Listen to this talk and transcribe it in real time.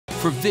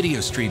For video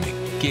streaming,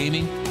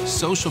 gaming,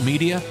 social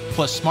media,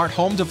 plus smart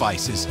home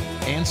devices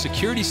and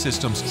security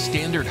systems,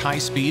 standard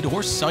high-speed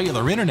or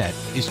cellular internet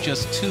is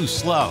just too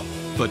slow.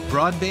 But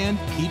broadband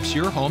keeps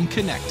your home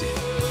connected.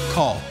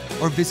 Call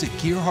or visit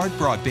Gearhart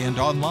Broadband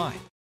online.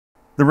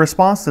 The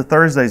response to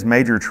Thursday's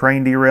major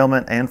train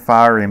derailment and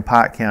fire in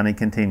Pike County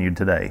continued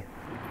today.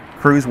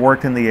 Crews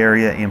worked in the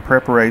area in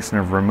preparation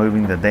of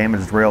removing the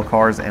damaged rail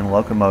cars and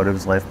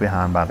locomotives left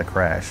behind by the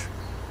crash.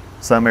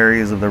 Some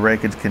areas of the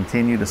wreckage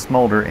continue to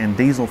smolder, and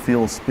diesel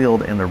fuel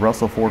spilled in the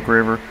Russell Fork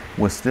River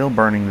was still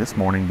burning this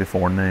morning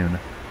before noon.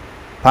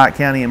 Pike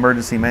County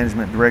Emergency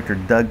Management Director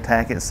Doug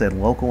Tackett said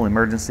local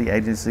emergency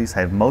agencies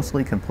have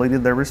mostly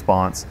completed their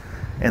response,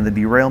 and the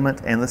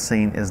derailment and the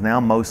scene is now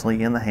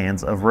mostly in the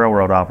hands of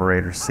railroad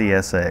operator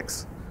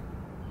CSX.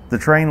 The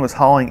train was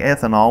hauling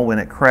ethanol when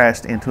it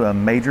crashed into a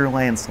major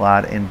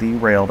landslide and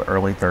derailed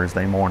early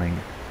Thursday morning.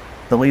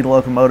 The lead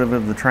locomotive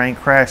of the train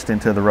crashed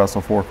into the Russell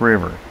Fork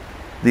River.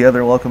 The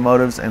other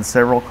locomotives and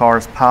several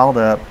cars piled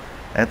up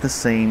at the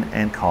scene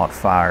and caught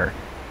fire.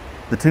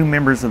 The two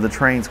members of the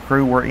train's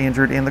crew were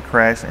injured in the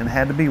crash and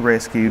had to be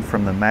rescued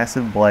from the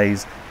massive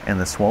blaze and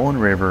the swollen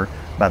river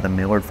by the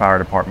Millard Fire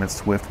Department's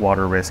swift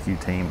water rescue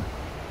team.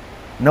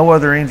 No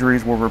other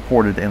injuries were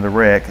reported in the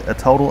wreck. A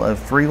total of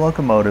 3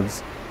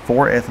 locomotives,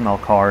 4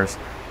 ethanol cars,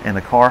 and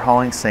a car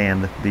hauling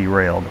sand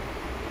derailed.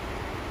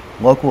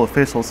 Local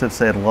officials have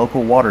said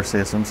local water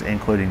systems,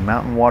 including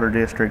Mountain Water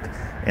District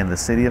and the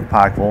city of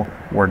Pikeville,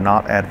 were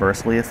not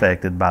adversely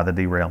affected by the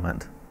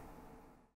derailment.